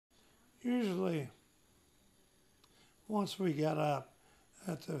Usually, once we got up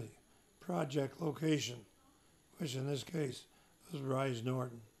at the project location, which in this case was Rise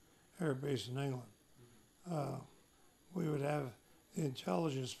Norton Air Base in England, we would have the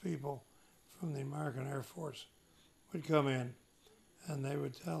intelligence people from the American Air Force would come in, and they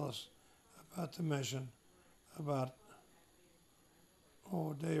would tell us about the mission about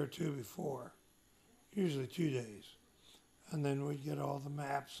a day or two before, usually 2 days. And then we'd get all the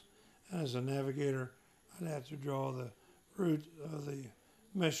maps, and as a navigator, I'd have to draw the route of the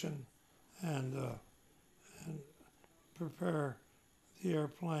mission and prepare the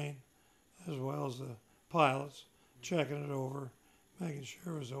airplane as well as the pilots, checking it over, making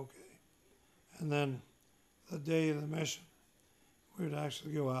sure it was okay. And then the day of the mission, we would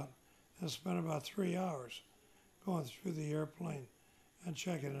actually go out and spend about 3 hours going through the airplane and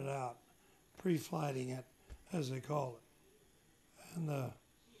checking it out, pre-flighting it, as they call it. And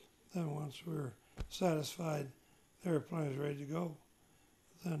then once we were satisfied the airplane was ready to go,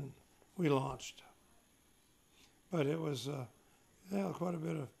 then we launched. But it was quite a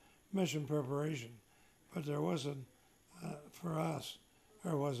bit of mission preparation, but there wasn't, for us,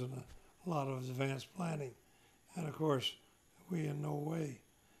 there wasn't a lot of advanced planning. And of course, we in no way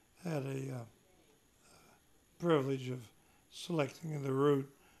had a privilege of selecting the route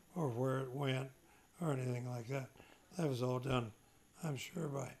or where it went or anything like that. That was all done, I'm sure,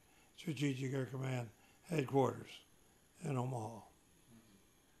 by Strategic Air Command headquarters in Omaha.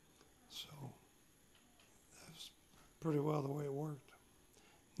 So that's pretty well the way it worked.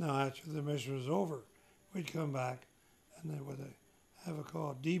 Now, after the mission was over, we'd come back and they would have a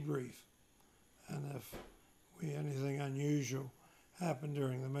called debrief. And if anything unusual happened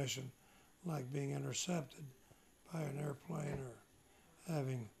during the mission, like being intercepted by an airplane or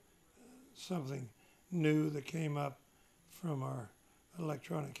having something new that came up from our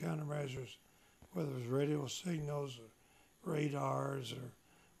electronic countermeasures, whether it was radio signals or radars or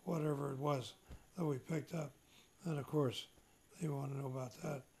whatever it was that we picked up, then of course they want to know about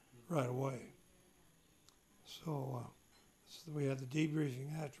that right away. So we had the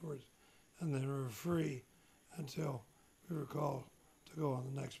debriefing afterwards, and then we were free until we were called to go on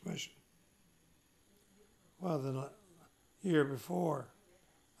the next mission. Well, the year before,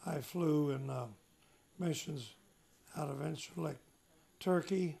 I flew in missions out of Incirlik,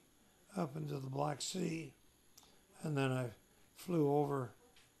 Turkey, up into the Black Sea, and then I flew over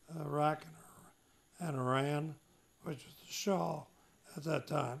Iraq and Iran, which was the Shah at that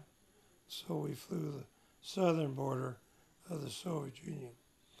time. So we flew the southern border of the Soviet Union.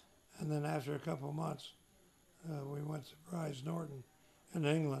 And then after a couple of months, we went to Rise Norton in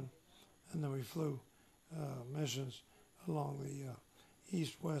England, and then we flew missions along the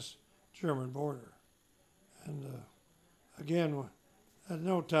east-west German border. And again, at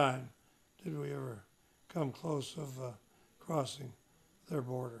no time did we ever come close of crossing their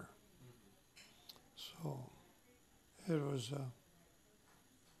border. So it was,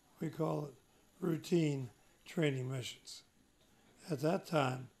 we call it routine training missions. At that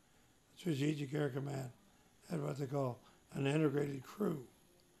time, Strategic Air Command had what they call an integrated crew.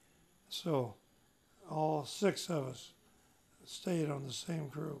 So all 6 of us stayed on the same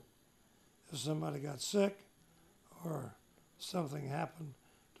crew. If somebody got sick or something happened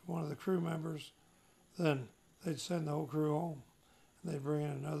to one of the crew members, then they'd send the whole crew home and they'd bring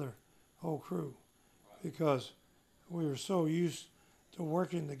in another whole crew, because we were so used to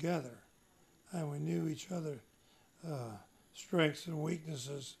working together and we knew each other's strengths and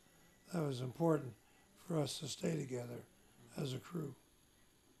weaknesses. That was important for us to stay together as a crew.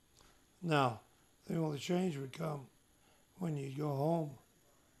 Now, the only change would come when you'd go home,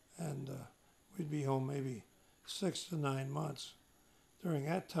 and we'd be home maybe 6 to 9 months. During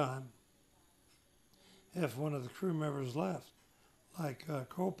that time, if one of the crew members left, like a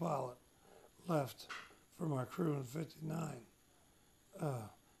co-pilot left from our crew in '59,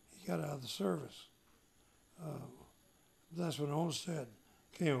 he got out of the service. That's when Olmsted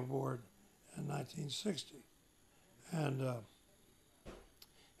came aboard in 1960. And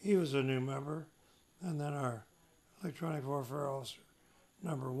he was a new member. And then our electronic warfare officer,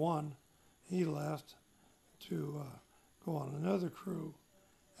 number 1, he left to go on another crew.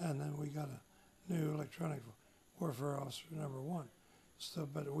 And then we got a new electronic warfare officer, number 1. So,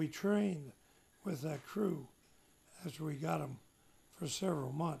 but we trained with that crew after we got them for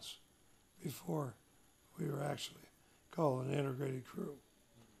several months before we were actually called an integrated crew.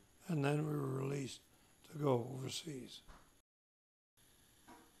 And then we were released to go overseas.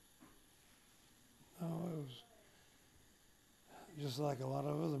 No, it was just like a lot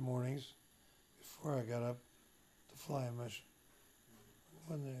of other mornings before I got up to fly a mission. It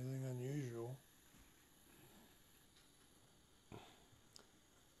wasn't anything unusual.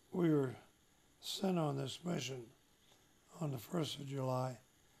 sent on this mission on the 1st of July,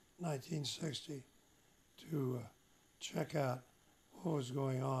 1960, to check out what was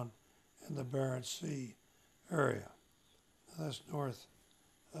going on in the Barents Sea area. Now, that's north.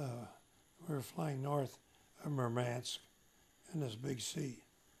 We were flying north of Murmansk in this big sea.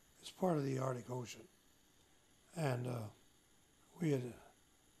 It's part of the Arctic Ocean. And we had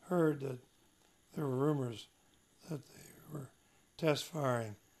heard that there were rumors that they were test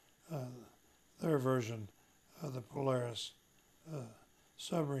firing their version of the Polaris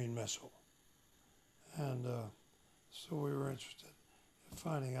submarine missile. And so we were interested in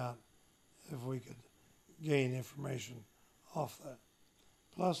finding out if we could gain information off that.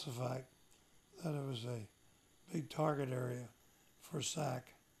 Plus the fact that it was a big target area for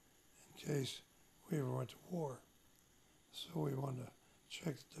SAC in case we ever went to war. So we wanted to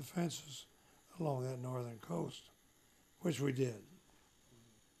check the defenses along that northern coast, which we did.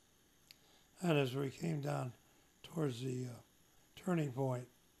 And as we came down towards the turning point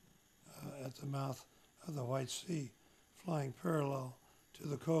at the mouth of the White Sea, flying parallel to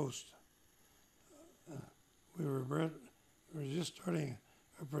the coast, we were just starting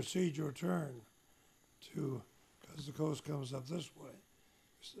a procedural turn because the coast comes up this way,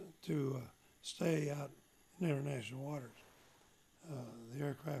 to stay out in international waters. The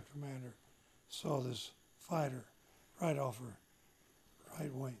aircraft commander saw this fighter right off her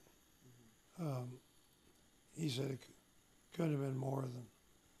right wing. He said it couldn't have been more than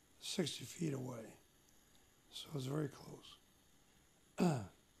 60 feet away, so it was very close.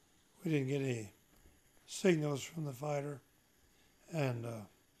 We didn't get any signals from the fighter, and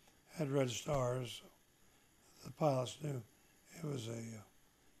had red stars. So the pilots knew it was a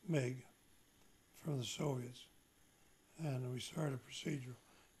MiG from the Soviets. And we started a procedural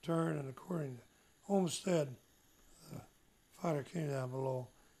turn, and according to Homestead, the fighter came down below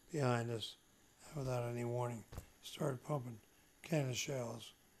behind us, and without any warning, started pumping cannon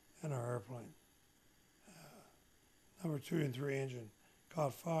shells in our airplane. Number 2 and 3 engine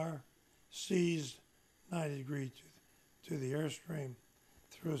caught fire, seized 90 degrees to the airstream,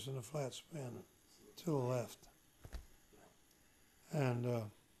 threw us in a flat spin to the left. And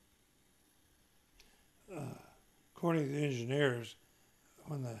according to the engineers,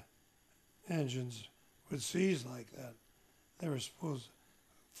 when the engines would seize like that, they were supposed to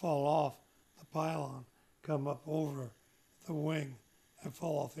fall off the pylon, come up over the wing, and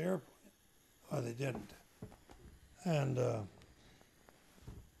fall off the airplane. Well, they didn't. And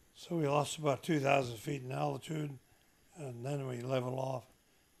so we lost about 2,000 feet in altitude, and then we leveled off.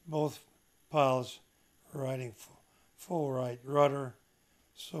 Both pilots were riding full right rudder,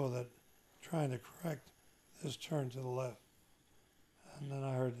 so that trying to correct this turn to the left. And then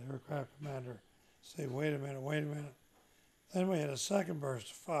I heard the aircraft commander say, wait a minute, wait a minute. Then we had a second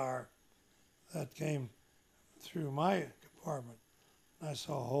burst of fire that came through my compartment. And I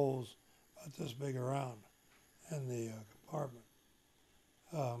saw holes about this big around in the compartment.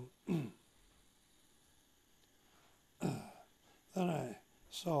 Then I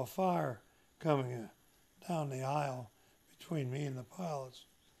saw a fire coming down the aisle between me and the pilots,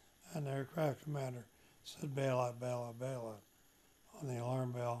 and the aircraft commander said, bail out, bail out, bail out, on the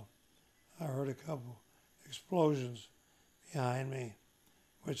alarm bell. I heard a couple explosions behind me,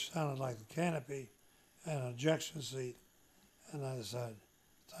 which sounded like the canopy and an ejection seat, and I decided,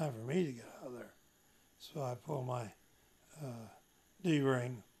 time for me to get out of there. So I pulled my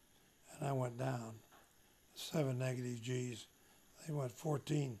D-ring, and I went down 7 negative G's. They went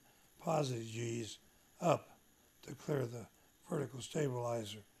 14 positive G's up to clear the vertical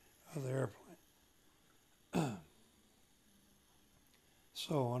stabilizer of the airplane.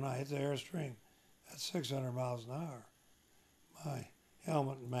 So when I hit the airstream at 600 miles an hour, my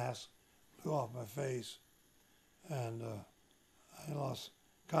helmet and mask flew off my face, and I lost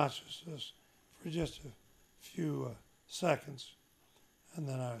consciousness for just a few seconds, and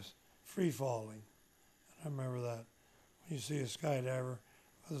then I was free falling. And I remember that when you see a skydiver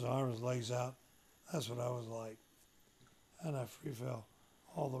with his arms and legs out, that's what I was like. And I free fell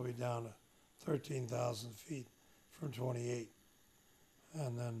all the way down to 13,000 feet from 28.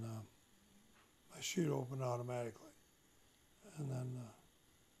 And then my chute opened automatically. And then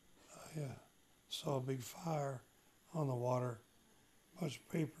I saw a big fire on the water, a bunch of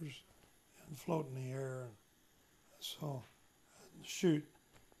papers, and float in the air. And I saw the chute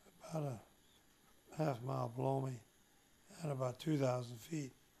about a half mile below me at about 2,000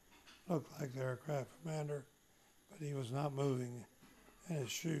 feet. Looked like the aircraft commander, but he was not moving in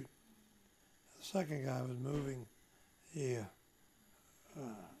his chute. The second guy was moving. He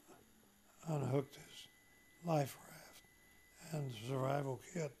unhooked his life raft and survival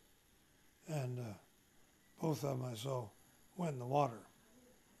kit, and both of them I saw went in the water.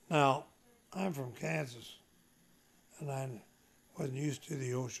 Now, I'm from Kansas, and I wasn't used to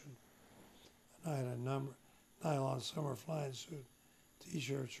the ocean. And I had a nylon summer flying suit,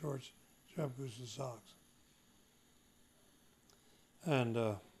 t-shirt, shorts, jump boots, and socks. And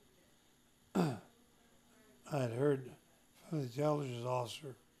I had heard from the intelligence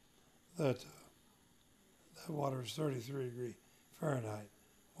officer that that water is 33 degrees Fahrenheit,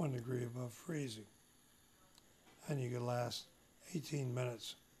 1 degree above freezing. And you could last 18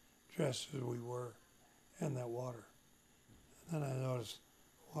 minutes dressed as we were in that water. And then I noticed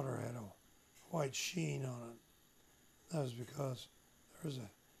the water had a white sheen on it. That was because there was a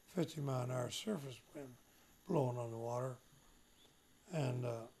 50-mile-an-hour surface wind blowing on the water. And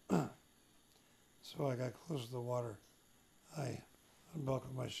so I got close to the water. I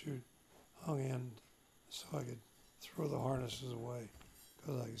unbuckled my chute, hung in so I could throw the harnesses away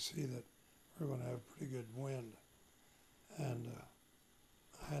because I could see that we were going to have pretty good wind. And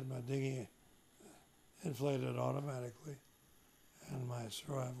I had my dinghy inflated automatically and my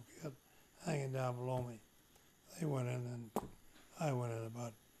survival kit hanging down below me. They went in and I went in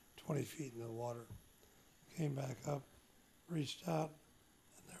about 20 feet into the water. Came back up, reached out,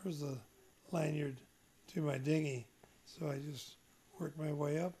 and there was the lanyard to my dinghy. So I just worked my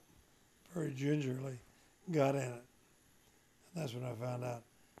way up very gingerly, got in it. And that's when I found out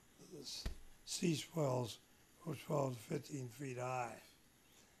that the sea swells were 12 to 15 feet high.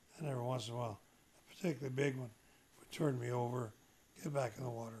 And every once in a while, a particularly big one would turn me over, get back in the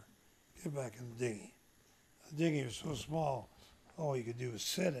water, get back in the dinghy. The dinghy was so small, all you could do was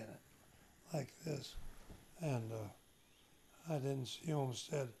sit in it like this. And I didn't see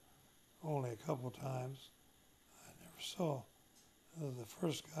Homestead only a couple times. I never saw the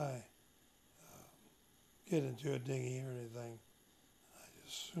first guy get into a dinghy or anything. I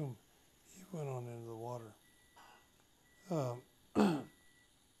just assumed he went on into the water.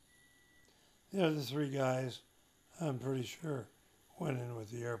 The other three guys, I'm pretty sure, went in with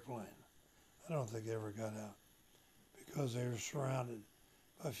the airplane. I don't think they ever got out because they were surrounded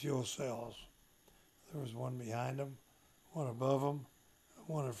by fuel cells. There was one behind them, one above them, and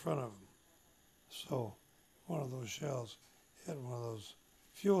one in front of them. So one of those shells hit one of those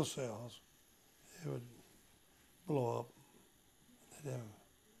fuel cells, it would blow up. They'd have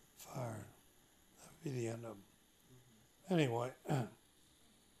a fire. That would be the end of them. Anyway,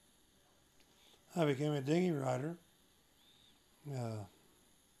 I became a dinghy rider.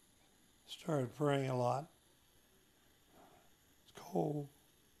 Started praying a lot. It's cold.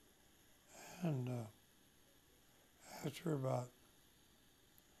 And after about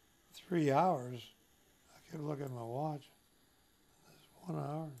 3 hours, I kept looking at my watch. There's 1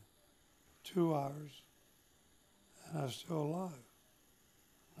 hour, 2 hours, and I was still alive.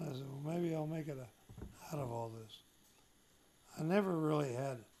 And I said, well, maybe I'll make it out of all this. I never really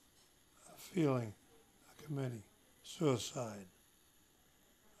had a feeling of committing suicide.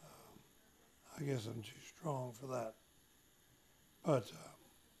 I guess I'm too strong for that. But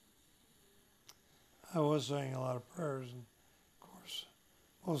I was saying a lot of prayers, and of course,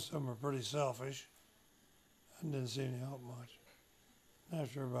 most of them are pretty selfish and didn't seem to help much. And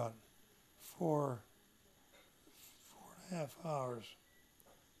after about 4.5 hours,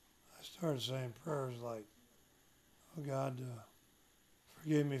 I started saying prayers like, oh God,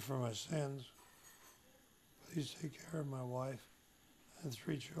 forgive me for my sins. Please take care of my wife and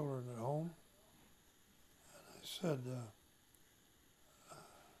 3 children at home. And I said,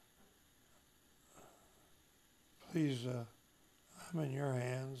 please, I'm in your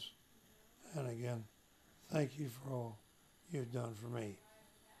hands. And again, thank you for all you've done for me.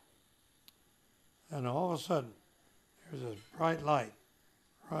 And all of a sudden, there's this bright light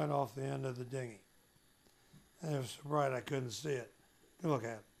right off the end of the dinghy. And it was so bright I couldn't see it. Look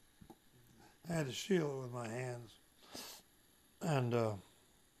at it. I had to shield it with my hands. And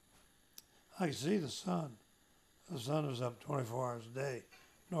I could see the sun. The sun was up 24 hours a day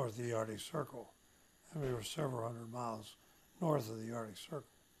north of the Arctic Circle. And we were several hundred miles north of the Arctic Circle.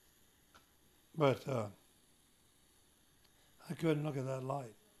 But I couldn't look at that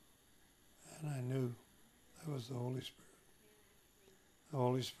light. And I knew that was the Holy Spirit. The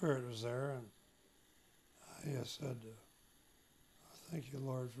Holy Spirit was there, and I said, thank you,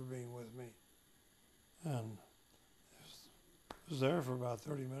 Lord, for being with me. And it was there for about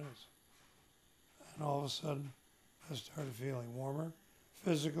 30 minutes. And all of a sudden, I started feeling warmer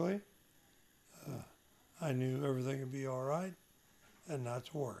physically. I knew everything would be all right and not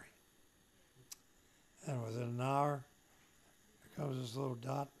to worry. And within an hour, there comes this little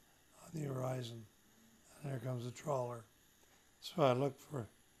dot on the horizon, and there comes a trawler. So I looked for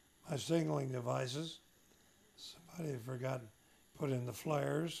my signaling devices. Somebody had forgotten to put in the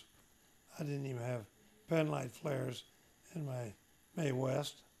flares. I didn't even have pen light flares in my May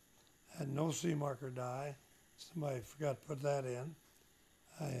West. I had no C marker die. Somebody forgot to put that in.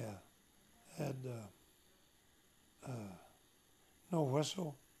 I had no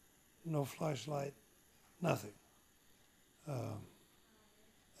whistle, no flashlight, nothing.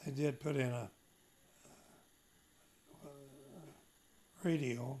 I did put in a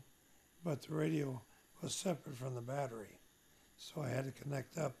radio, but the radio was separate from the battery. So I had to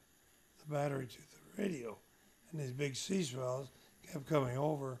connect up the battery to the radio. And these big C-swells kept coming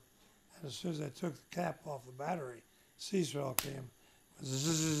over. And as soon as I took the cap off the battery, C-swell came, and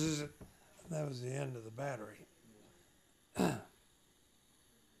that was the end of the battery.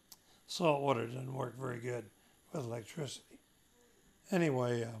 Salt water didn't work very good with electricity.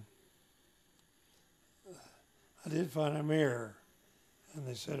 Anyway, I did find a mirror, and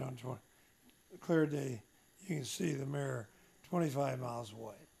they said on a clear day you can see the mirror 25 miles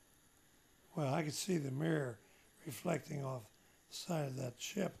away. Well, I could see the mirror reflecting off the side of that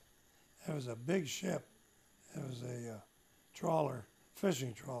ship. It was a big ship. It was a trawler,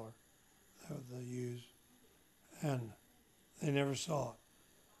 fishing trawler that they used, and they never saw it.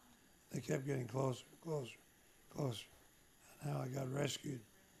 They kept getting closer, closer, closer. And how I got rescued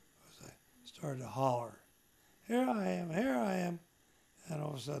was I started to holler, here I am, here I am. And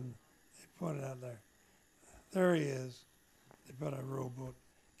all of a sudden, they pointed out there. There he is. They put a rowboat,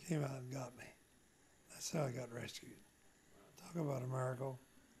 came out and got me. That's how I got rescued. Talk about a miracle.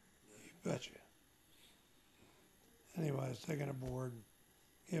 You betcha. Anyway, I was taken aboard,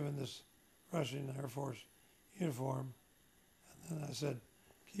 given this Russian Air Force uniform. And then I said,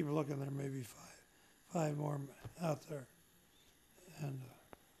 keep looking, there may be five more out there. And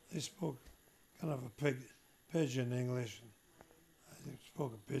they spoke kind of a pidgin English. And I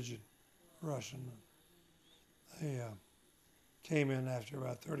spoke a pidgin Russian. They came in after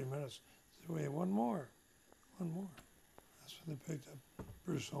about 30 minutes. Said, wait, one more. That's when they picked up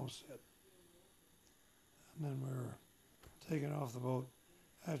Bruce Homestead. And then we were taken off the boat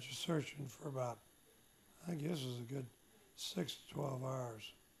after searching for about, I guess it was a good 6 to 12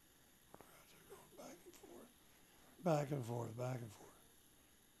 hours. We were out there going back and forth.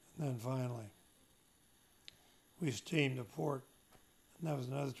 And then finally, we steamed to port, and that was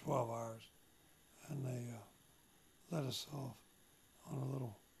another 12 hours. And they let us off on a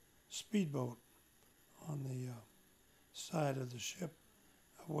little speedboat on the side of the ship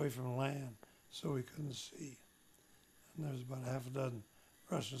away from land so we couldn't see. And there was about half a dozen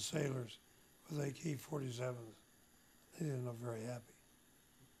Russian sailors with AK-47s. They didn't look very happy.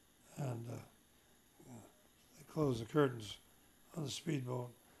 And they closed the curtains on the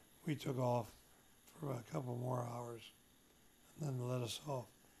speedboat. We took off for about a couple more hours and then let us off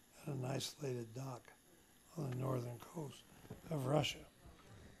at an isolated dock on the northern coast of Russia.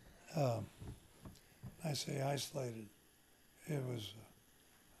 I say isolated. It was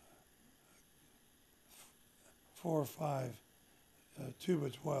 4 or 5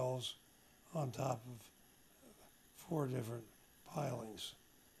 2x12s on top of 4 different pilings,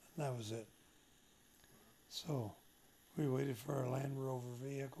 and that was it. So we waited for our Land Rover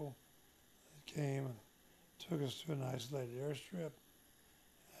vehicle. It came and took us to an isolated airstrip,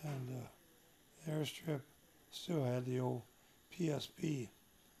 and the airstrip still had the old PSP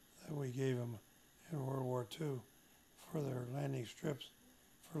that we gave them in World War II for their landing strips,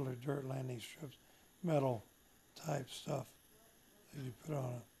 for their dirt landing strips, metal type stuff that you put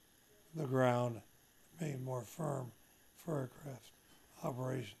on the ground, made it more firm for aircraft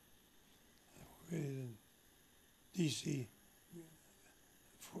operation. We in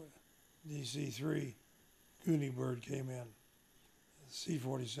DC-3, Goonie Bird came in,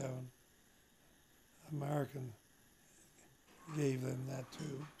 C-47. American gave them that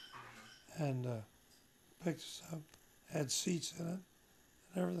too, and picked us up, had seats in it,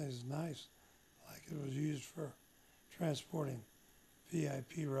 and everything's nice, like it was used for transporting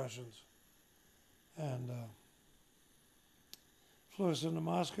VIP Russians. And flew us into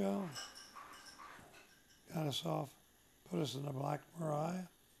Moscow, got us off, put us in the Black Maria.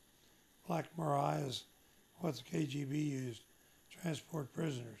 Black Maria is what the KGB used to transport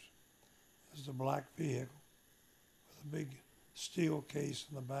prisoners. It was a black vehicle with a big steel case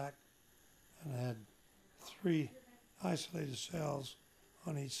in the back, and it had 3 isolated cells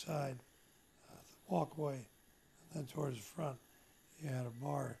on each side of the walkway. And then towards the front, you had a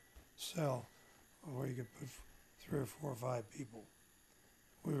bar cell where you could put 3 or 4 or 5 people.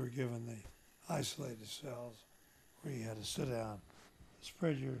 We were given the isolated cells where you had to sit down,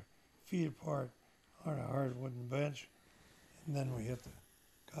 spread your feet apart on a hard wooden bench, and then we hit the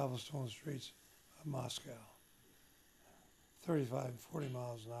cobblestone streets of Moscow, 35 and 40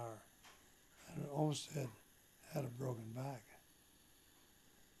 miles an hour. And Olmsted had a broken back.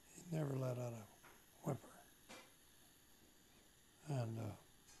 He never let out a whimper. And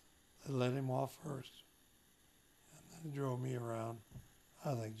they let him off first. And then drove me around,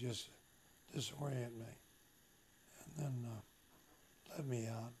 I think just to disorient me. And then let me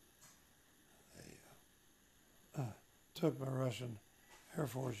out. They took my Russian Air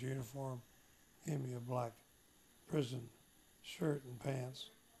Force uniform, gave me a black prison shirt and pants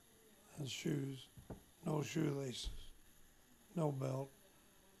and shoes, no shoelaces, no belt,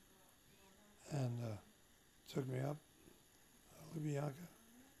 and took me up Lubyanka.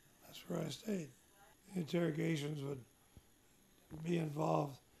 That's where I stayed. Interrogations would be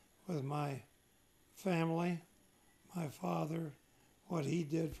involved with my family, my father, what he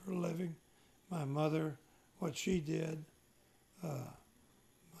did for a living, my mother, what she did, my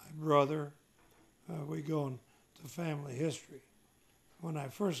brother. We go into family history. When I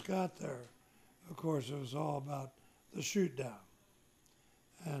first got there, of course, it was all about the shoot down,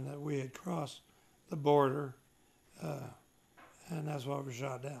 and that we had crossed the border, and that's why we were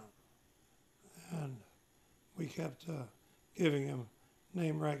shot down. And we kept giving him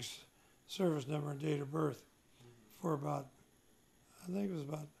name, rank, service number, and date of birth for about, I think it was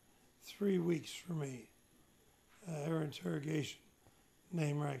about 3 weeks for me. Every interrogation,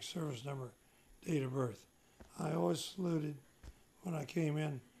 name, rank, service number, date of birth. I always saluted when I came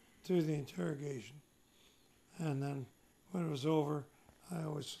in to the interrogation. And then when it was over, I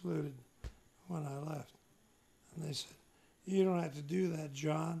always saluted when I left. And they said, "You don't have to do that,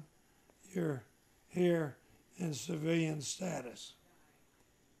 John. You're here in civilian status."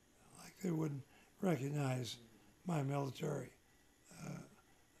 Like they wouldn't recognize my military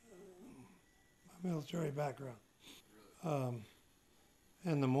background.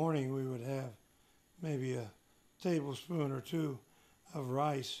 In the morning, we would have maybe a tablespoon or two of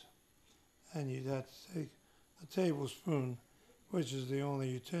rice, and you'd have to take a tablespoon, which is the only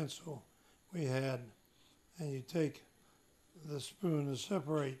utensil we had, and you take the spoon to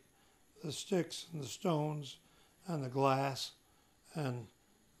separate the sticks and the stones and the glass and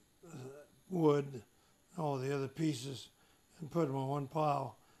wood and all the other pieces and put them on one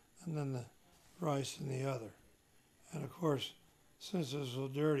pile, and then the rice in the other. And of course, since it was so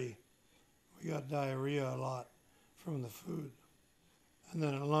dirty, we got diarrhea a lot from the food. And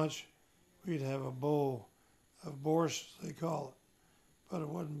then at lunch, we'd have a bowl of borscht, they call it. But it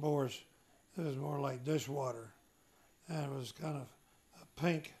wasn't borscht, it was more like dishwater. And it was kind of a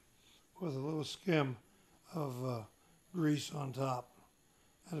pink with a little skim of grease on top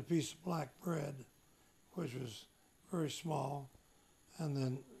and a piece of black bread, which was very small. And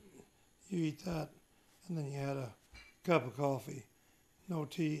then you eat that, and then you had a cup of coffee, no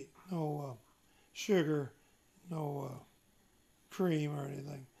tea, no sugar, no cream or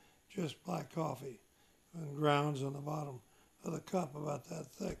anything, just black coffee and grounds on the bottom of the cup about that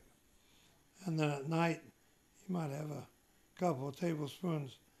thick. And then at night, you might have a couple of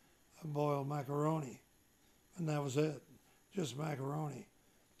tablespoons of boiled macaroni, and that was it, just macaroni,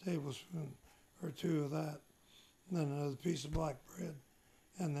 tablespoon or two of that, and then another piece of black bread,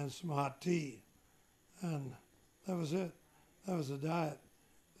 and then some hot tea, and that was it. That was the diet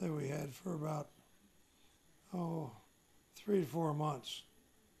that we had for about, 3 to 4 months.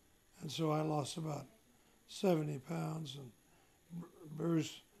 And so I lost about 70 pounds, and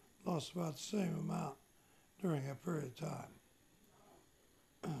Bruce lost about the same amount during that period of time.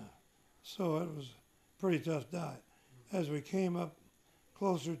 So it was a pretty tough diet. As we came up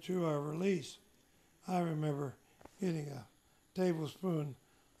closer to our release, I remember getting a tablespoon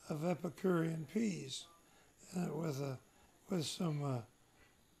of Epicurean peas with some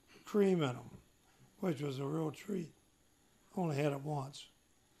cream in them, which was a real treat. Only had it once.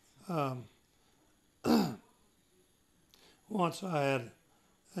 Once I had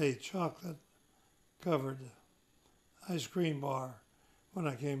a chocolate-covered ice cream bar when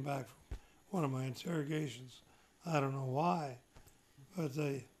I came back from one of my interrogations. I don't know why, but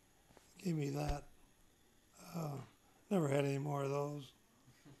they gave me that. Never had any more of those.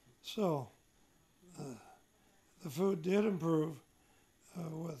 So the food did improve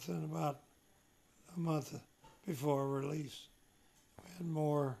within about a month before release. We had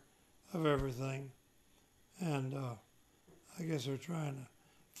more of everything, and I guess they're trying to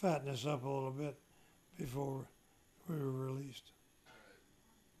fatten us up a little bit before we were released.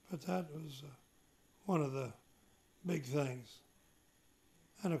 But that was one of the big things.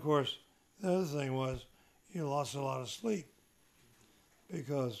 And of course, the other thing was you lost a lot of sleep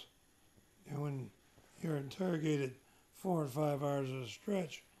because when you're interrogated 4 and 5 hours at a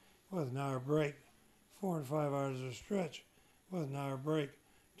stretch with an hour break. 4 and 5 hours at a stretch with an hour break.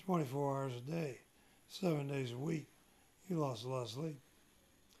 24 hours a day, 7 days a week. You lost a lot of sleep.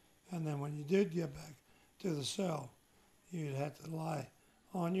 And then when you did get back to the cell, you'd have to lie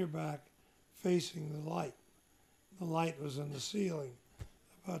on your back facing the light. The light was in the ceiling,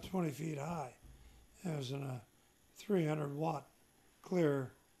 about 20 feet high. It was in a 300-watt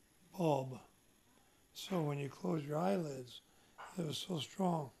clear bulb. So when you closed your eyelids, it was so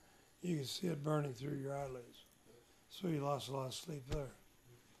strong you could see it burning through your eyelids. So you lost a lot of sleep there.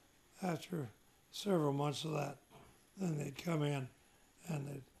 After several months of that, then they'd come in and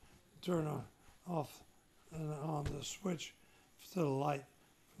they'd turn off and on the switch to the light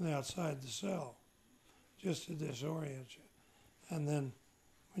from the outside the cell, just to disorient you. And then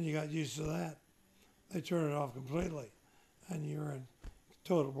when you got used to that, they turn it off completely, and you're in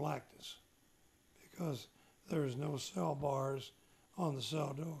total blackness because there is no cell bars on the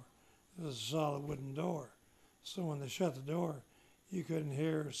cell door. There's a solid wooden door. So when they shut the door, you couldn't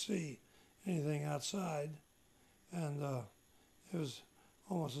hear or see anything outside, and it was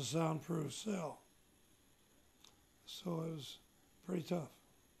almost a soundproof cell. So it was pretty tough.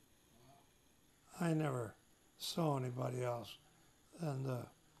 I never saw anybody else, and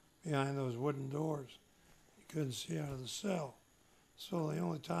behind those wooden doors, you couldn't see out of the cell. So the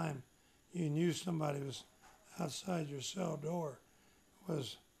only time you knew somebody was outside your cell door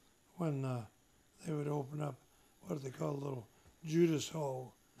was when they would open up what they call a little Judas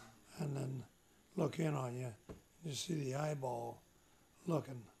hole and then look in on you. You see the eyeball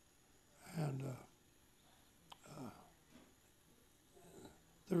looking. And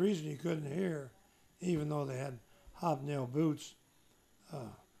the reason you couldn't hear, even though they had hobnail boots,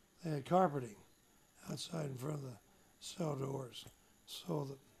 they had carpeting outside in front of the cell doors so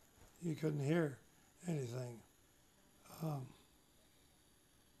that you couldn't hear anything.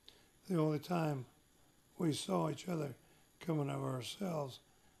 The only time we saw each other coming out of our cells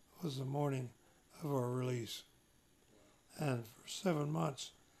was the morning of our release. And for 7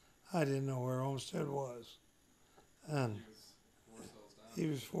 months, I didn't know where Olmsted was. And he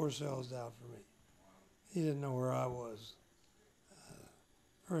was 4 cells down from me. He didn't know where I was.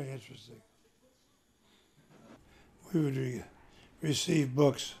 Very interesting. We would receive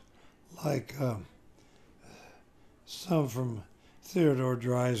books like some from Theodore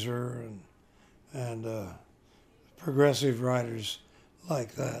Dreiser and progressive writers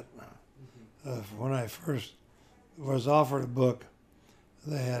like that. When I first was offered a book,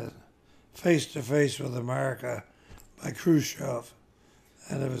 they had Face to Face with America by Khrushchev,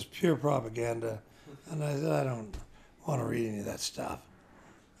 and it was pure propaganda. And I said, I don't want to read any of that stuff.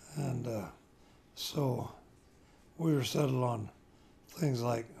 And so we were settled on things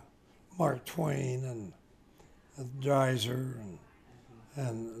like Mark Twain and Dreiser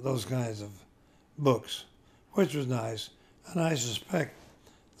and those kinds of books, which was nice. And I suspect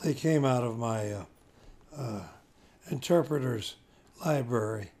they came out of my interpreter's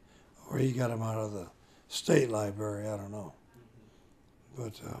library, or he got them out of the state library, I don't know.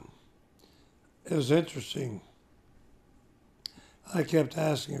 But it was interesting. I kept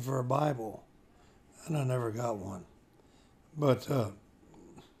asking for a Bible, and I never got one. But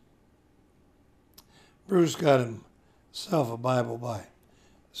Bruce got himself a Bible by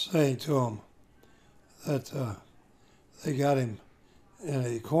saying to him that they got him in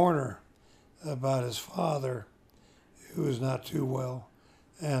a corner about his father, who was not too well,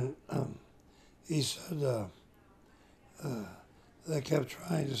 and he said they kept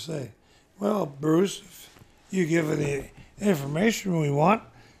trying to say, well, Bruce, if you give any information we want,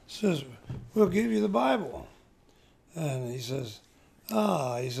 says, we'll give you the Bible. And he says,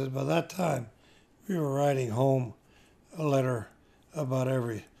 he says, by that time, we were writing home a letter about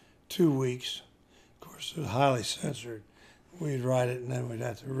every 2 weeks. Of course, it was highly censored. We'd write it, and then we'd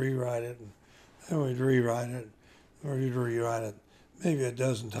have to rewrite it, and then we'd rewrite it, or we'd rewrite it maybe a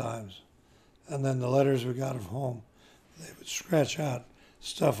dozen times. And then the letters we got from home, they would scratch out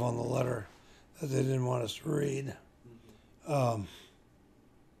stuff on the letter that they didn't want us to read. But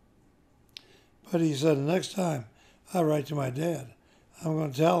he said, the next time I write to my dad, I'm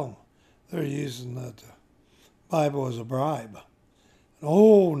going to tell him they're using that Bible as a bribe.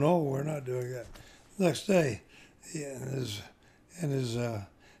 Oh, no, we're not doing that. Next day, in his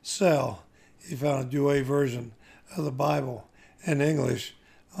cell, he found a Douay version of the Bible in English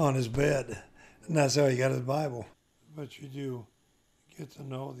on his bed. And that's how he got his Bible. But you do get to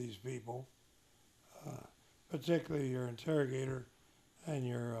know these people, particularly your interrogator and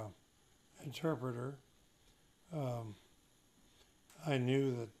your interpreter. I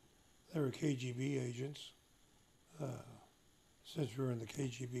knew that they were KGB agents. since we were in the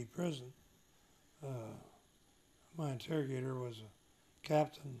KGB prison, my interrogator was a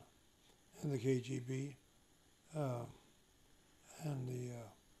captain in the KGB, and the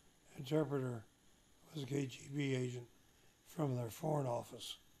interpreter was a KGB agent from their foreign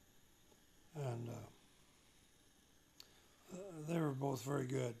office. And they were both very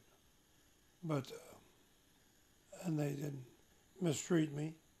good, but and they didn't mistreat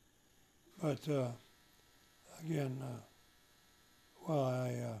me. But again, while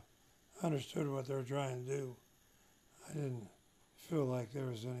I understood what they were trying to do, I didn't feel like there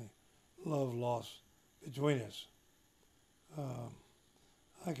was any love lost between us.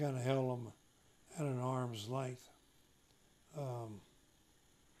 I kind of held them at an arm's length.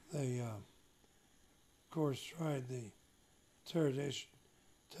 They, of course, tried the interrogation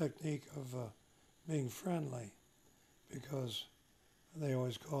technique of being friendly, because they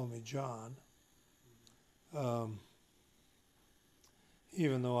always called me John.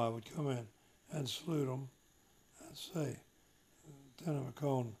 Even though I would come in and salute them and say, John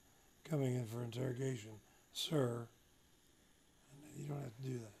McKone coming in for interrogation, sir. And you don't have to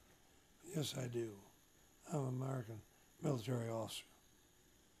do that. Yes, I do. I'm an American military officer.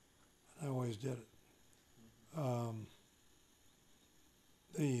 And I always did it.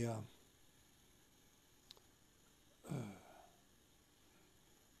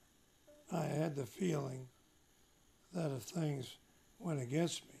 I had the feeling that if things went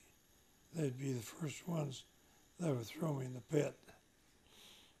against me, they'd be the first ones that would throw me in the pit.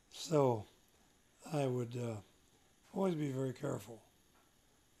 So I would always be very careful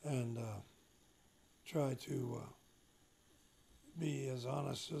and try to be as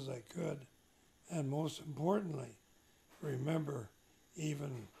honest as I could, and most importantly, remember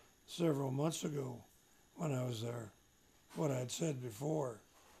even several months ago when I was there what I'd said before,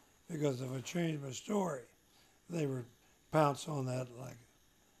 because if I changed my story, they would pounce on that like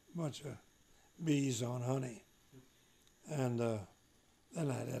a bunch of bees on honey. And then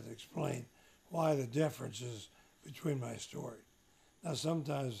I'd have to explain why the difference is between my story. Now,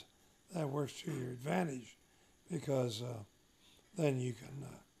 sometimes that works to your advantage, because then you can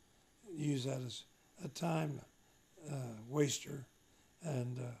use that as a time waster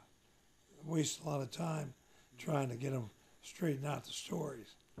and waste a lot of time trying to get them straighten out the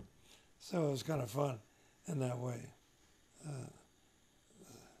stories. So it was kind of fun in that way.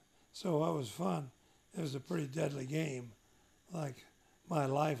 So it was fun. It was a pretty deadly game. Like my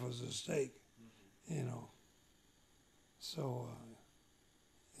life was at stake, you know. So,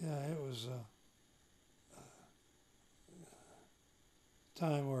 yeah, it was a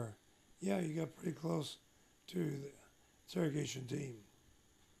time where, yeah, you got pretty close to the interrogation team.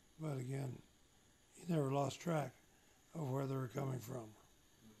 But again, you never lost track of where they were coming from.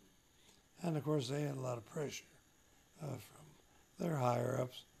 And of course, they had a lot of pressure from their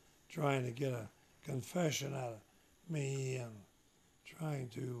higher-ups trying to get a confession out of me and trying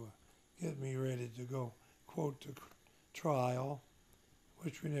to get me ready to go, quote, to trial,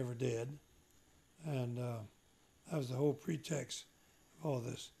 which we never did. And that was the whole pretext of all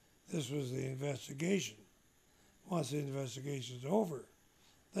this. This was the investigation. Once the investigation's over,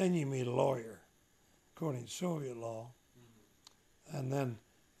 then you meet a lawyer, according to Soviet law. And then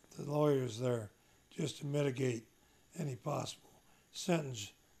the lawyer's there just to mitigate any possible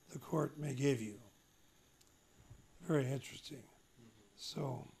sentence the court may give you. Very interesting.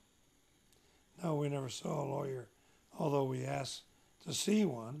 So, no, we never saw a lawyer, although we asked to see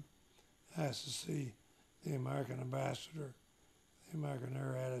one, asked to see the American ambassador, the American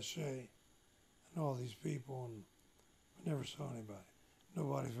air attaché, and all these people, and we never saw anybody.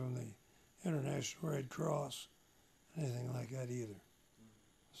 Nobody from the International Red Cross, anything like that either.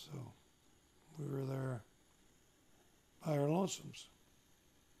 So we were there by our lonesomes.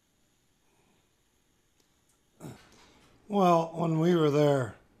 Well, when we were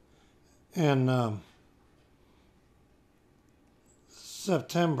there in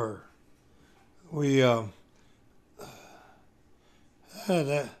September, we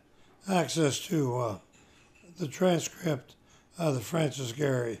had access to the transcript of the Francis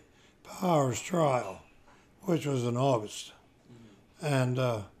Gary Powers trial, which was in August. And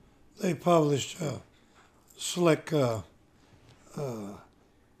they published a slick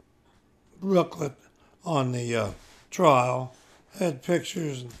booklet on the trial, had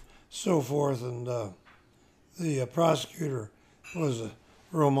pictures and so forth, and the prosecutor was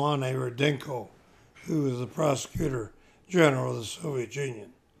Roman Rudenko, who was the prosecutor general of the Soviet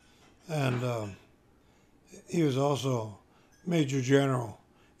Union. And he was also major general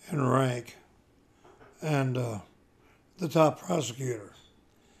in rank and the top prosecutor.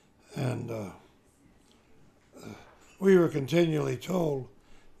 And we were continually told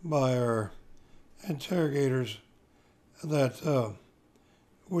by our interrogators that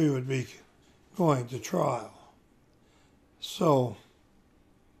we would be going to trial. So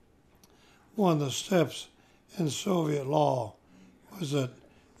one of the steps in Soviet law was that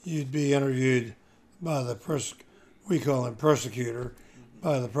you'd be interviewed by the we call him persecutor,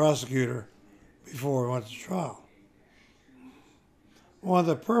 by the prosecutor before we went to trial. One of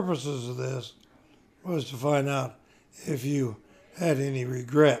the purposes of this was to find out if you had any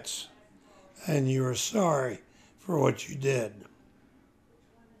regrets and you were sorry for what you did.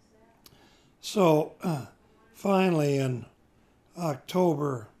 So finally in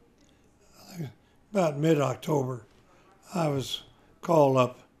October, about mid-October, I was called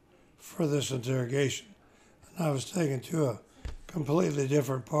up for this interrogation. And I was taken to a completely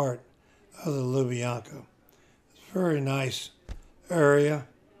different part of the Lubyanka. It's a very nice area,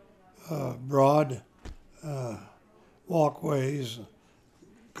 broad walkways,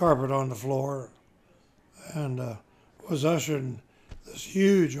 carpet on the floor, and was ushered in this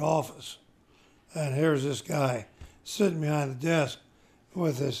huge office. And here's this guy sitting behind the desk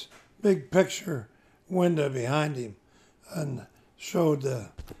with this big picture window behind him and showed the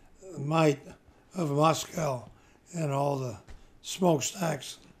might of Moscow and all the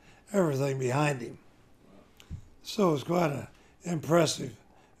smokestacks and everything behind him. So it was quite an impressive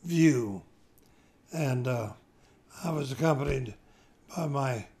view. And I was accompanied by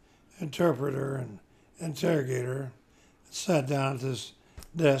my interpreter and interrogator, sat down at this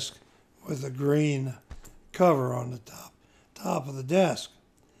desk with a green cover on the top of the desk.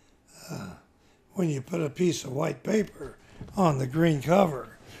 When you put a piece of white paper on the green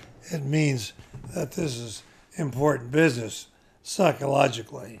cover, it means that this is important business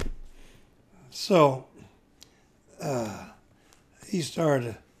psychologically. So he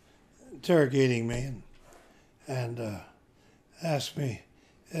started interrogating me and asked me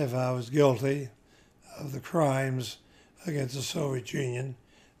if I was guilty of the crimes against the Soviet Union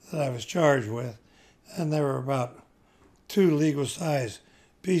that I was charged with. And there were about 2 legal-sized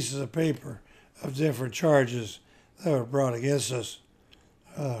pieces of paper of different charges that were brought against us.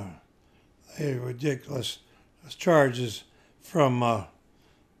 They were ridiculous charges from,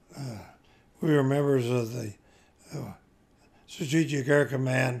 we were members of the Strategic Air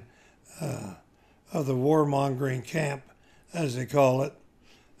Command of the warmongering camp, as they call it.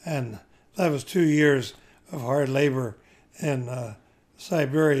 And that was 2 years of hard labor in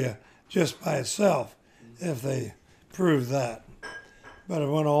Siberia just by itself, if they proved that. But it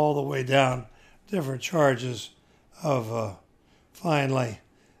went all the way down, different charges of finally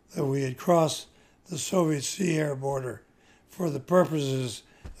that we had crossed the Soviet sea air border for the purposes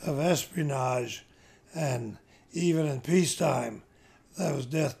of espionage, and even in peacetime, that was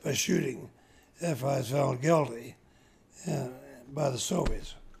death by shooting if I was found guilty by the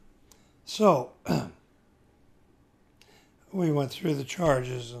Soviets. So we went through the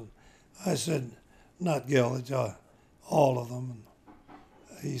charges, and I said not guilty to all of them.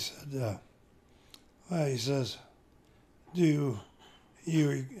 And he said, he says, do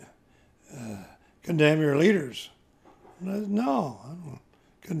you condemn your leaders? And I said, no, I don't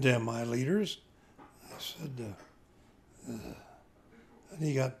condemn my leaders. I said, and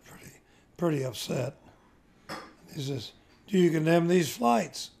he got pretty upset. He says, do you condemn these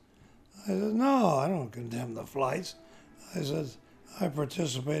flights? I said, no, I don't condemn the flights. I said, I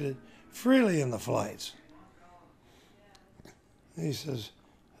participated freely in the flights. He says,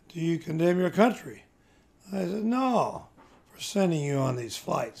 do you condemn your country? I said, no, for sending you on these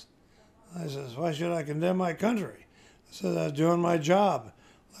flights. I says, why should I condemn my country? I said, I was doing my job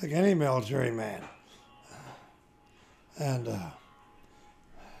like any military man. And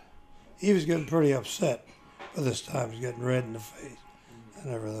he was getting pretty upset by this time. He was getting red in the face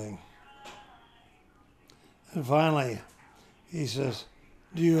and everything. And finally, he says,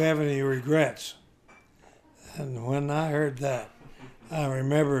 do you have any regrets? And when I heard that, I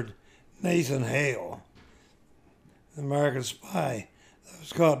remembered Nathan Hale, the American spy that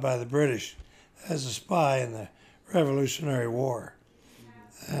was caught by the British as a spy in the Revolutionary War.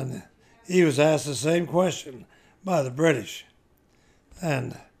 And he was asked the same question by the British.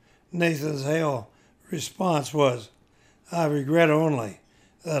 And Nathan Hale's response was, I regret only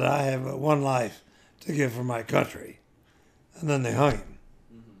that I have but one life to give for my country. And then they hung him.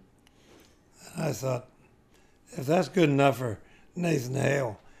 And I thought, if that's good enough for Nathan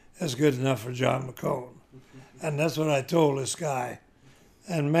Hale, that's good enough for John McKone. And that's what I told this guy.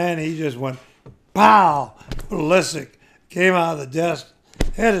 And man, he just went, pow, ballistic, came out of the desk,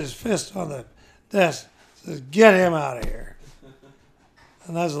 hit his fist on the desk, says, get him out of here.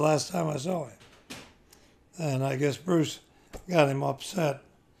 And that's the last time I saw him. And I guess Bruce got him upset.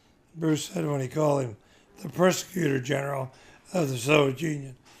 Bruce said when he called him the persecutor general of the Soviet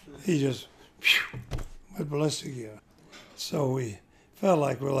Union, he just went ballistic. So we felt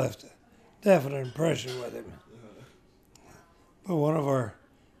like we left a definite impression with him. But one of our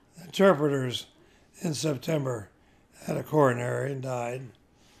interpreters in September had a coronary and died.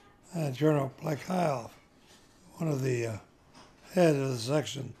 Colonel Plekhaev, one of the head of the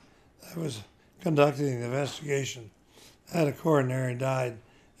section that was conducting the investigation, had a coronary and died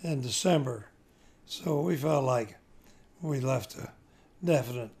in December. So we felt like we left a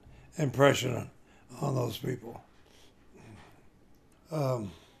definite impression on those people.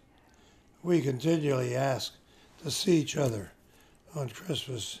 We continually ask to see each other on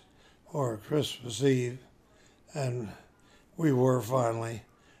Christmas or Christmas Eve, and we were finally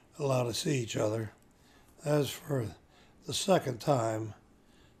allowed to see each other. As for the second time,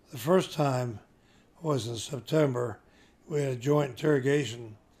 the first time was in September. We had a joint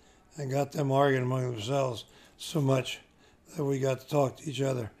interrogation and got them arguing among themselves so much that we got to talk to each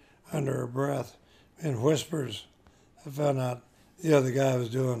other under our breath in whispers. I found out the other guy was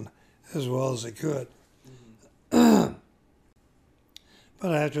doing as well as he could.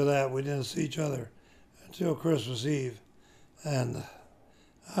 But after that, we didn't see each other until Christmas Eve. And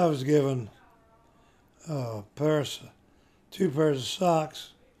I was given two pairs of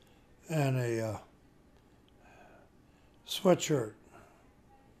socks and a sweatshirt.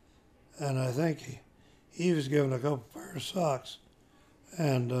 And I think he was given a couple pairs of socks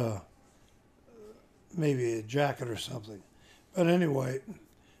and maybe a jacket or something. But anyway,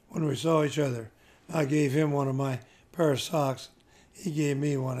 when we saw each other, I gave him one of my pair of socks. He gave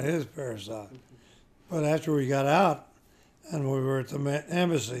me one of his pair of socks. But after we got out and we were at the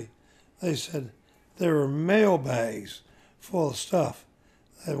embassy, they said there were mail bags full of stuff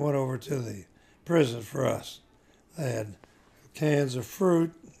that went over to the prison for us. They had cans of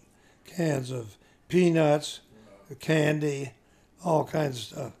fruit, cans of peanuts, candy, all kinds of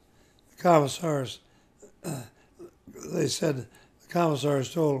stuff. The commissars, they said the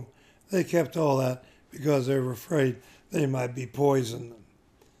commissars told them they kept all that because they were afraid they might be poisoned.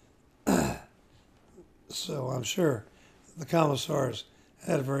 So I'm sure the commissars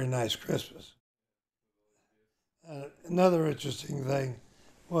had a very nice Christmas. Another interesting thing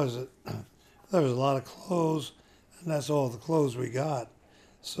was that there was a lot of clothes, and that's all the clothes we got.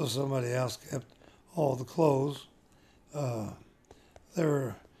 So somebody else kept all the clothes. There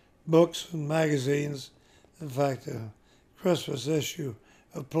were books and magazines. In fact, a Christmas issue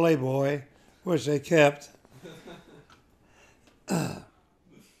of Playboy, which they kept.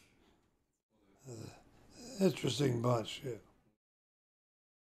 Interesting bunch, yeah.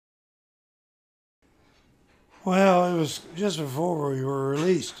 Well, it was just before we were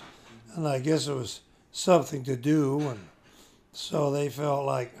released, and I guess it was something to do, and so they felt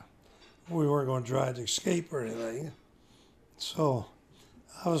like we weren't going to try to escape or anything. So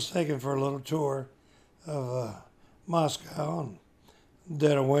I was taken for a little tour of Moscow, and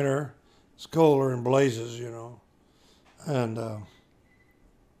dead of winter. It's colder in blazes, and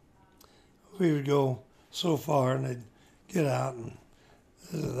we would go so far, and they'd get out, and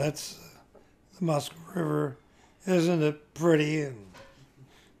that's the Moscow River. Isn't it pretty? And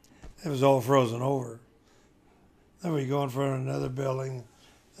it was all frozen over. Then we go in front of another building.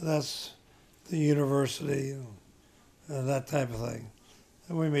 That's the university and that type of thing.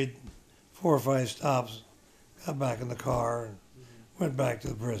 And we made 4 or 5 stops, got back in the car, and went back to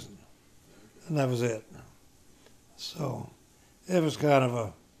the prison. And that was it. So it was kind of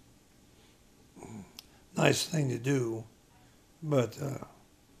a nice thing to do, but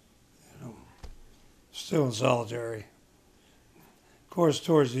still in solitary. Of course,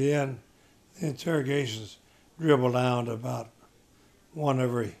 towards the end, the interrogations dribbled down to about one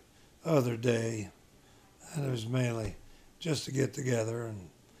every other day, and it was mainly just to get together and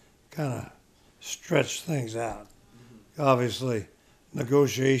kind of stretch things out. Obviously,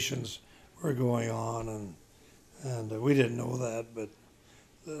 negotiations were going on, and we didn't know that, but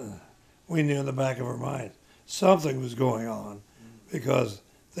we knew in the back of our mind something was going on because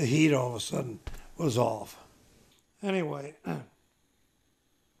the heat all of a sudden was off. Anyway,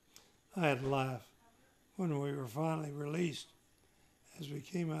 I had to laugh when we were finally released. As we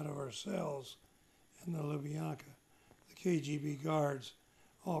came out of our cells in the Lubyanka, the KGB guards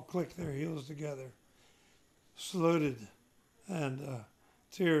all clicked their heels together, saluted, and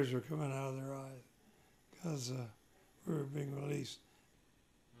tears were coming out of their eyes because we were being released.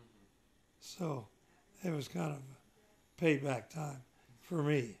 So it was kind of payback time for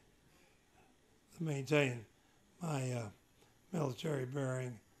me to maintain my military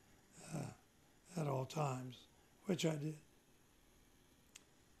bearing at all times, which I did.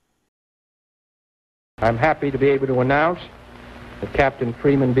 I'm happy to be able to announce that Captain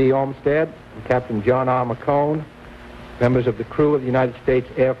Freeman B. Olmsted and Captain John R. McKone, members of the crew of the United States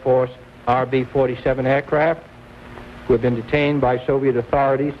Air Force RB-47 aircraft, who have been detained by Soviet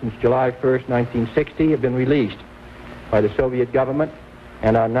authorities since July 1st, 1960, have been released by the Soviet government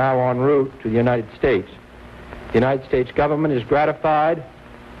and are now en route to the United States. The United States government is gratified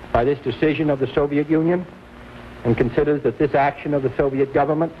by this decision of the Soviet Union and considers that this action of the Soviet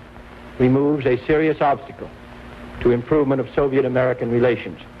government removes a serious obstacle to improvement of Soviet-American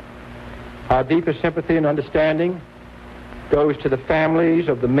relations. Our deepest sympathy and understanding goes to the families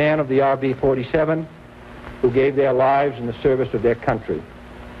of the men of the RB-47 who gave their lives in the service of their country.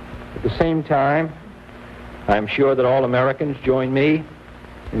 At the same time, I am sure that all Americans join me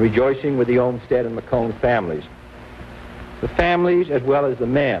in rejoicing with the Olmsted and McKone families. The families, as well as the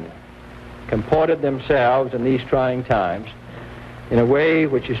men, comported themselves in these trying times in a way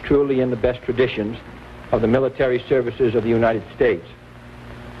which is truly in the best traditions of the military services of the United States.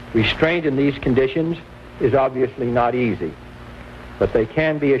 Restraint in these conditions is obviously not easy, but they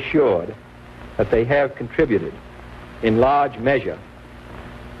can be assured that they have contributed in large measure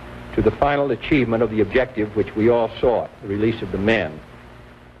to the final achievement of the objective which we all sought, the release of the men.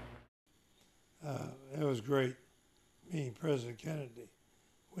 It was great meeting President Kennedy.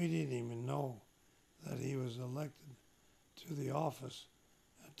 We didn't even know that he was elected to the office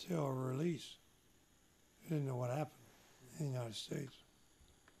until a release. We didn't know what happened in the United States.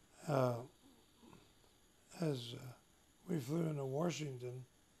 As we flew into Washington,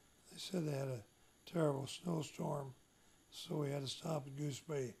 they said they had a terrible snowstorm, so we had to stop at Goose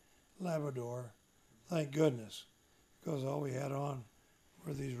Bay, Labrador. Thank goodness, because all we had on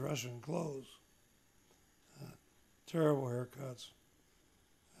were these Russian clothes. Terrible haircuts.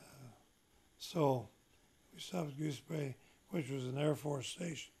 So we stopped at Goose Bay, which was an Air Force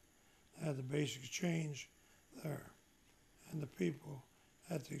station. They had the base exchange there, and the people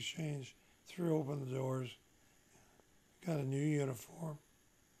at the exchange threw open the doors, got a new uniform,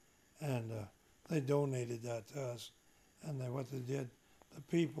 and they donated that to us. And what they did, the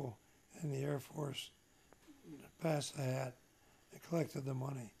people in the Air Force passed the hat and collected the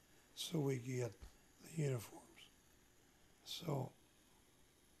money so we could get the uniforms. So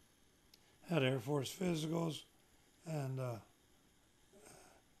had Air Force physicals and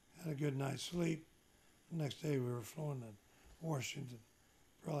had a good night's sleep. The next day we were flown to Washington,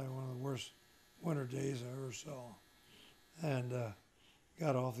 probably one of the worst winter days I ever saw. And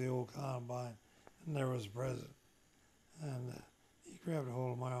got off the old Combine, and there was the president. And he grabbed a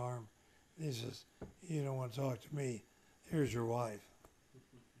hold of my arm, and he says, "You don't want to talk to me. Here's your wife."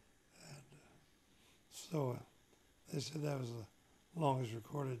 And so they said that was the longest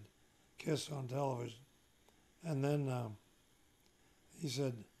recorded kiss on television. And then he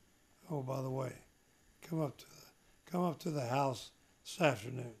said, "Oh, by the way, come up to the house this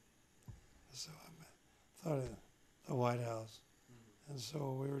afternoon." So I thought of the White House, and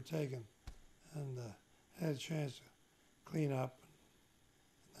so we were taken, and had a chance to clean up.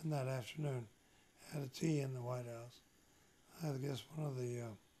 And then that afternoon, had a tea in the White House. I guess one of the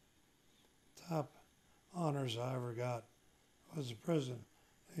top honors I ever got was the President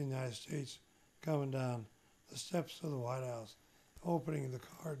of the United States coming down the steps of the White House, opening the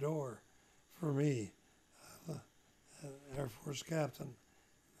car door for me, Air Force captain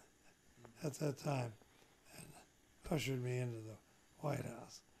at that time, and ushered me into the White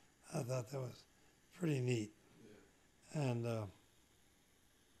House. I thought that was pretty neat. Yeah. And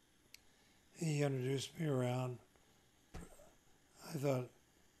he introduced me around. I thought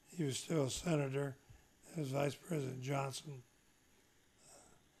he was still a senator. It was Vice President Johnson,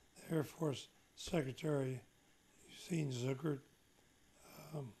 the Air Force Secretary Eugene Zuckert.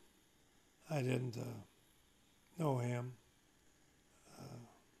 I didn't know him.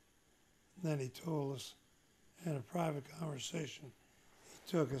 Then he told us in a private conversation,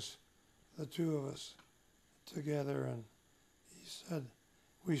 he took us, the two of us, together, and he said,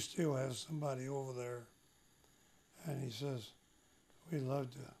 "We still have somebody over there." And he says, "We'd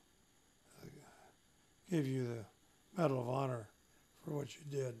love to give you the Medal of Honor for what you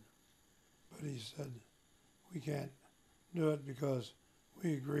did." But he said, "We can't do it because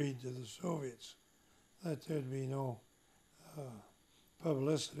we agreed to the Soviets that there'd be no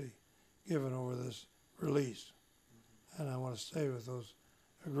publicity given over this release. And I want to stay with those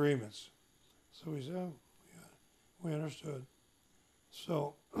agreements." So we said, "Oh, yeah, we understood."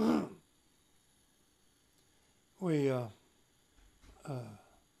 So we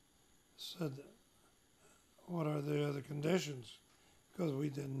said, "What are the other conditions?" Because we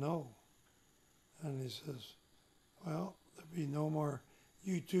didn't know. And he says, well, there'd be no more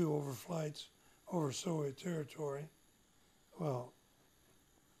U-2 overflights over Soviet territory. Well,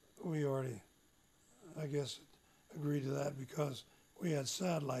 we already, I guess, agreed to that because we had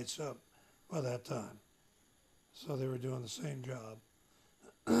satellites up by that time. So they were doing the same job.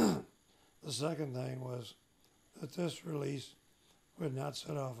 The second thing was that this release would not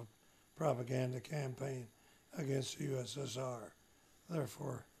set off a propaganda campaign against the USSR.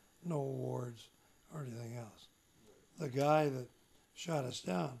 Therefore, no awards or anything else. The guy that shot us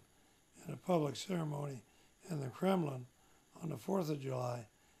down in a public ceremony in the Kremlin on the 4th of July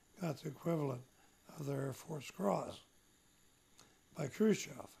got the equivalent of the Air Force Cross by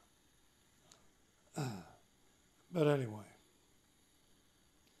Khrushchev. But anyway,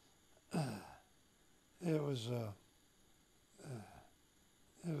 it was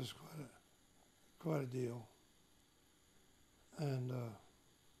quite a deal, and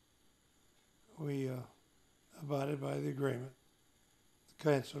we abided by the agreement to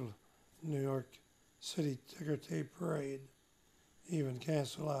cancel New York City ticker tape parade, even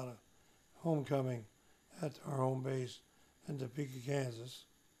cancel out a homecoming at our home base in Topeka, Kansas,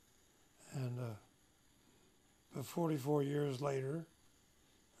 and but 44 years later,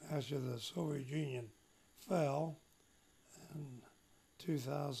 after the Soviet Union fell in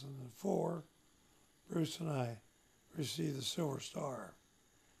 2004, Bruce and I received the Silver Star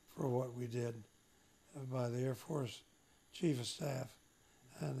for what we did by the Air Force Chief of Staff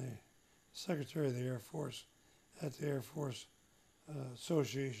and the Secretary of the Air Force at the Air Force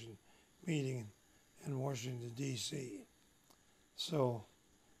Association meeting in Washington, D.C. So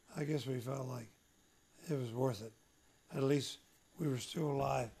I guess we felt like it was worth it. At least we were still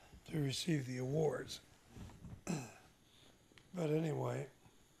alive to receive the awards. But anyway,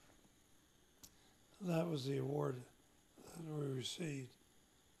 that was the award that we received.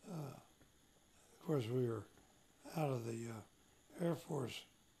 Of course, we were out of the Air Force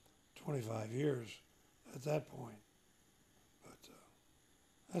 25 years at that point, but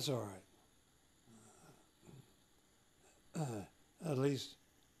that's all right. At least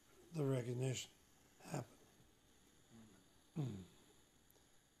the recognition happened.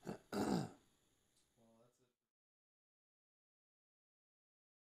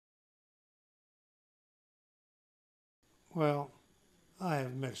 Well, I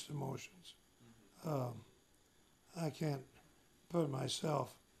have mixed emotions. I can't put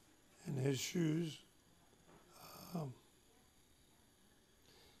myself in his shoes.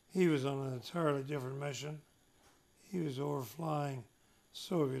 He was on an entirely different mission. He was overflying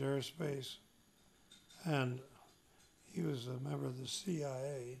Soviet airspace, and he was a member of the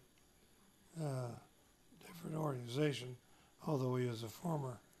CIA, different organization, although he was a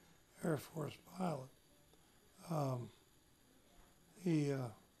former Air Force pilot. He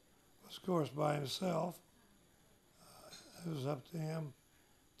was, of course, by himself. It was up to him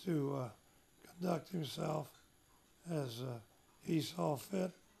to conduct himself as he saw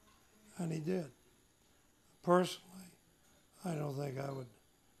fit, and he did. Personally, I don't think I would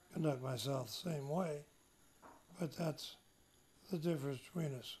conduct myself the same way, but that's the difference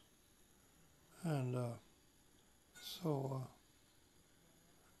between us. And so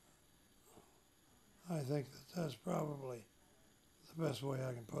I think that that's probably the best way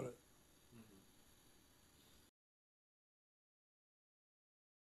I can put it.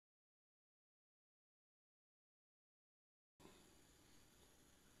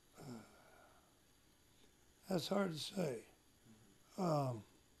 That's hard to say.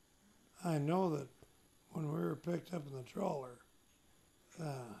 I know that when we were picked up in the trawler,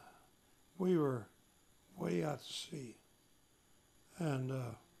 we were way out to sea, and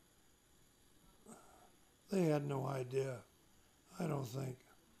they had no idea, I don't think,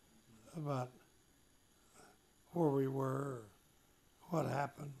 about where we were or what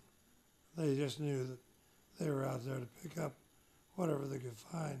happened. They just knew that they were out there to pick up whatever they could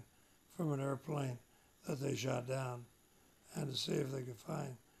find from an airplane that they shot down and to see if they could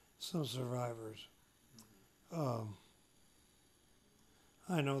find some survivors.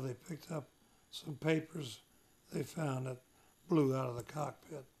 I know they picked up some papers they found that blew out of the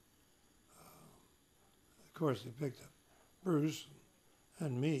cockpit. Of course, they picked up Bruce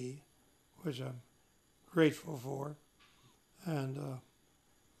and me, which I'm grateful for, and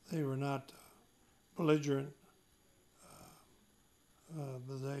they were not belligerent,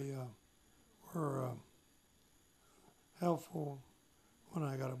 but they were helpful when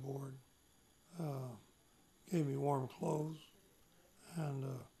I got aboard. Gave me warm clothes and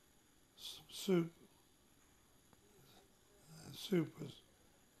some soup. The soup was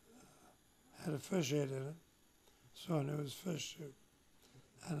had a fish head in it, so I knew it was fish soup,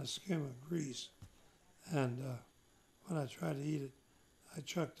 and a skim of grease And when I tried to eat it, I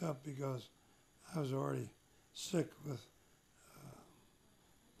chucked up because I was already sick with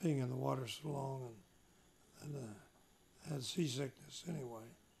being in the water so long and had seasickness anyway.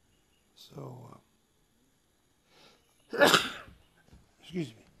 So,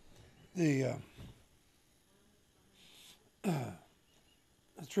 excuse me, the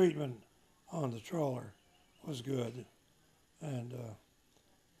treatment on the trawler was good, and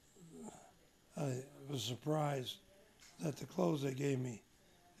I was surprised that the clothes they gave me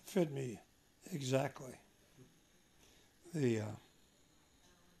fit me exactly. The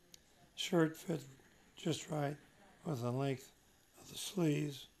shirt fit just right with the length of the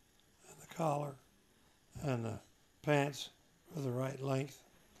sleeves and the collar, and the pants were the right length,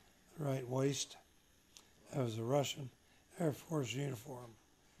 the right waist. It was a Russian Air Force uniform,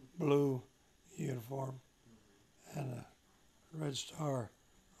 blue uniform, and a red star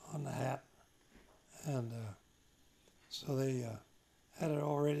on the hat. And so they had it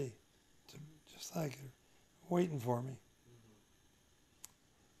all ready, just like waiting for me.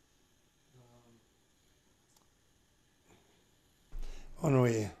 When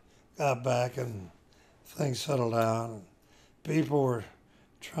we got back and things settled down, and people were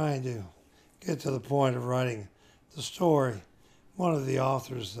trying to get to the point of writing the story, one of the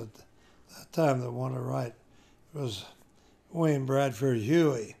authors at that time that wanted to write was William Bradford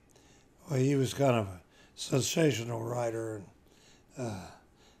Huey. Well, he was kind of a sensational writer, and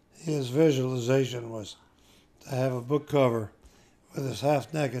his visualization was to have a book cover with this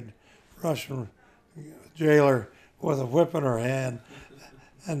half-naked Russian jailer with a whip in her hand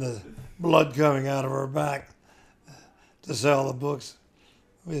and the blood coming out of her back to sell the books.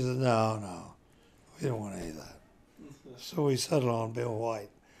 We said, no, we don't want any of that. So we settled on Bill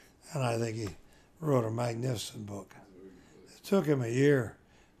White, and I think he wrote a magnificent book. It took him a year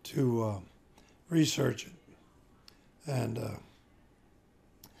to research it, and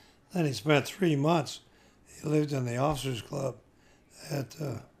then he spent 3 months. He lived in the officers' club at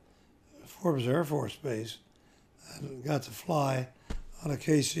Forbes Air Force Base and got to fly on a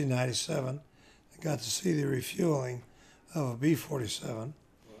KC-97 and got to see the refueling of a B-47. Wow.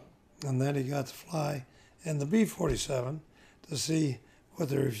 And then he got to fly in the B-47 to see what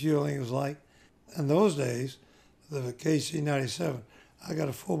the refueling was like. In those days, the KC-97, I got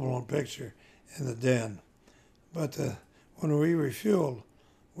a full-blown picture in the den. But when we refueled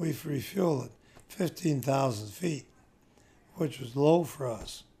at 15,000 feet, which was low for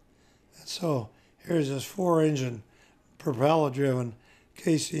us. And so here's this 4-engine propeller-driven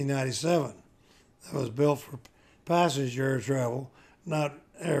KC-97 that was built for passenger air travel, not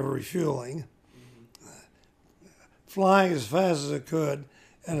air refueling, flying as fast as it could,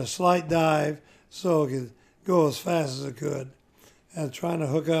 and a slight dive so it could go as fast as it could, and trying to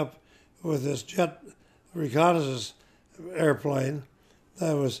hook up with this jet reconnaissance airplane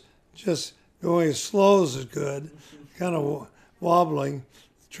that was just going as slow as it could, kind of wobbling,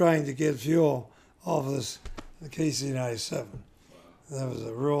 trying to get fuel off of this KC-97. That was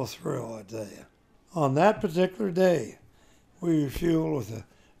a real thrill, I tell you. On that particular day, we refueled with a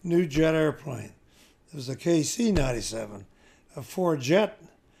new jet airplane. It was a KC-97, a 4-jet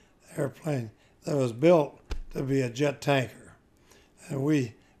airplane that was built to be a jet tanker. And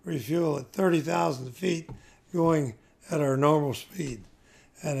we refueled at 30,000 feet going at our normal speed.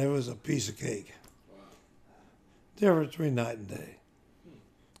 And it was a piece of cake. Wow. Difference between night and day.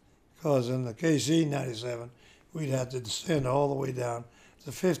 Because in the KC-97, we'd have to descend all the way down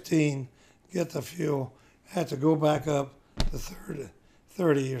to 15, get the fuel, had to go back up to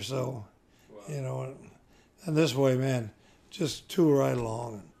 30 or so. Wow. You know, and this way, man, just tool right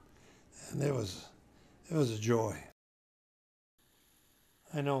along, and it was a joy.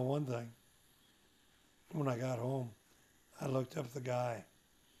 I know one thing. When I got home, I looked up the guy.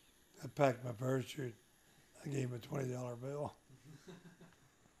 I packed my parachute. I gave him a $20 bill.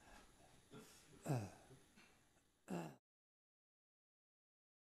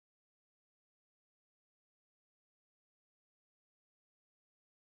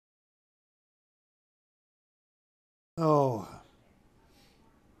 Oh,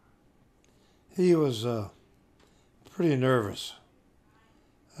 he was pretty nervous,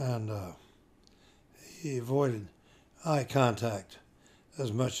 and he avoided eye contact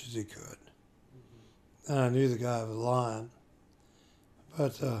as much as he could. And I knew the guy was lying,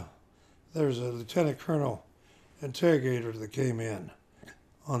 but there was a lieutenant colonel interrogator that came in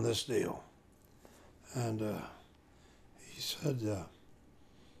on this deal, and he said,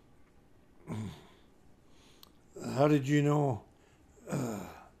 how did you know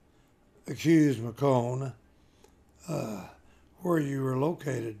accused McKone where you were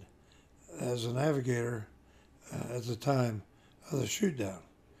located as a navigator at the time of the shoot down.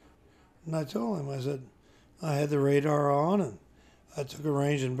 And I told him, I said, I had the radar on and I took a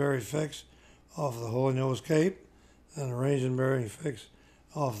range and bearing fix off the Holy Nose Cape and a range and bearing fix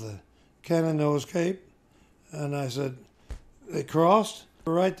off the Cannon Nose Cape. And I said, they crossed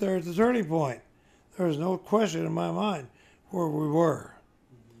right there at the turning point. There was no question in my mind where we were.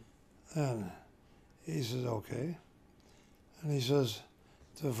 And he says, okay. And he says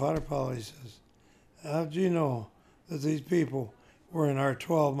to the fighter pilot, he says, how do you know that these people were in our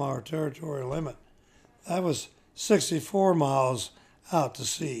 12-mile territorial limit? That was 64 miles out to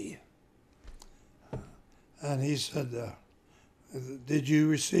sea. And he said, did you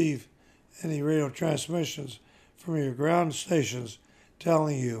receive any radio transmissions from your ground stations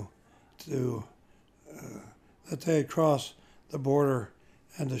telling you to that they had crossed the border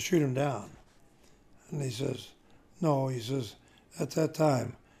and to shoot them down? And he says, no. He says, at that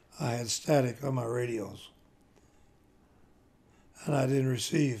time, I had static on my radios. And I didn't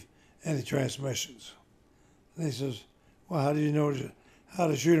receive any transmissions. And he says, well, how do you know how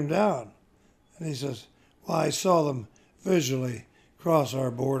to shoot them down? And he says, well, I saw them visually cross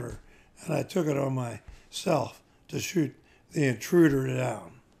our border, and I took it on myself to shoot the intruder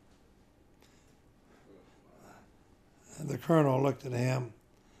down. And the colonel looked at him,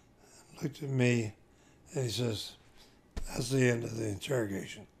 looked at me, and he says, that's the end of the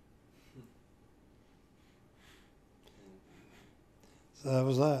interrogation. So that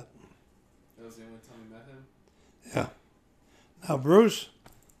was that. That was the only time you met him? Yeah. Now, Bruce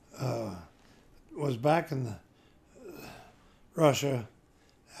was back in Russia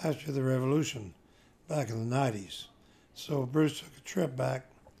after the revolution, back in the 90s. So Bruce took a trip back,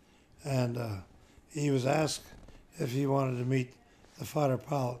 and he was asked if he wanted to meet the fighter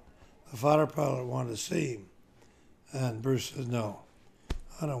pilot. The fighter pilot wanted to see him, and Bruce said, no,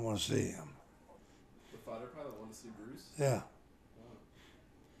 I don't want to see him. The fighter pilot wanted to see Bruce? Yeah. Wow.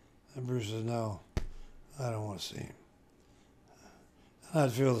 And Bruce said, no, I don't want to see him. And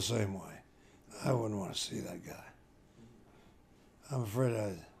I'd feel the same way. I wouldn't want to see that guy. I'm afraid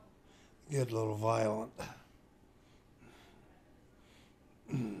I'd get a little violent.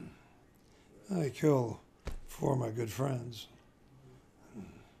 I killed 4 of my good friends.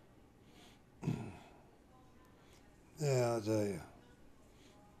 Yeah, I'll tell you.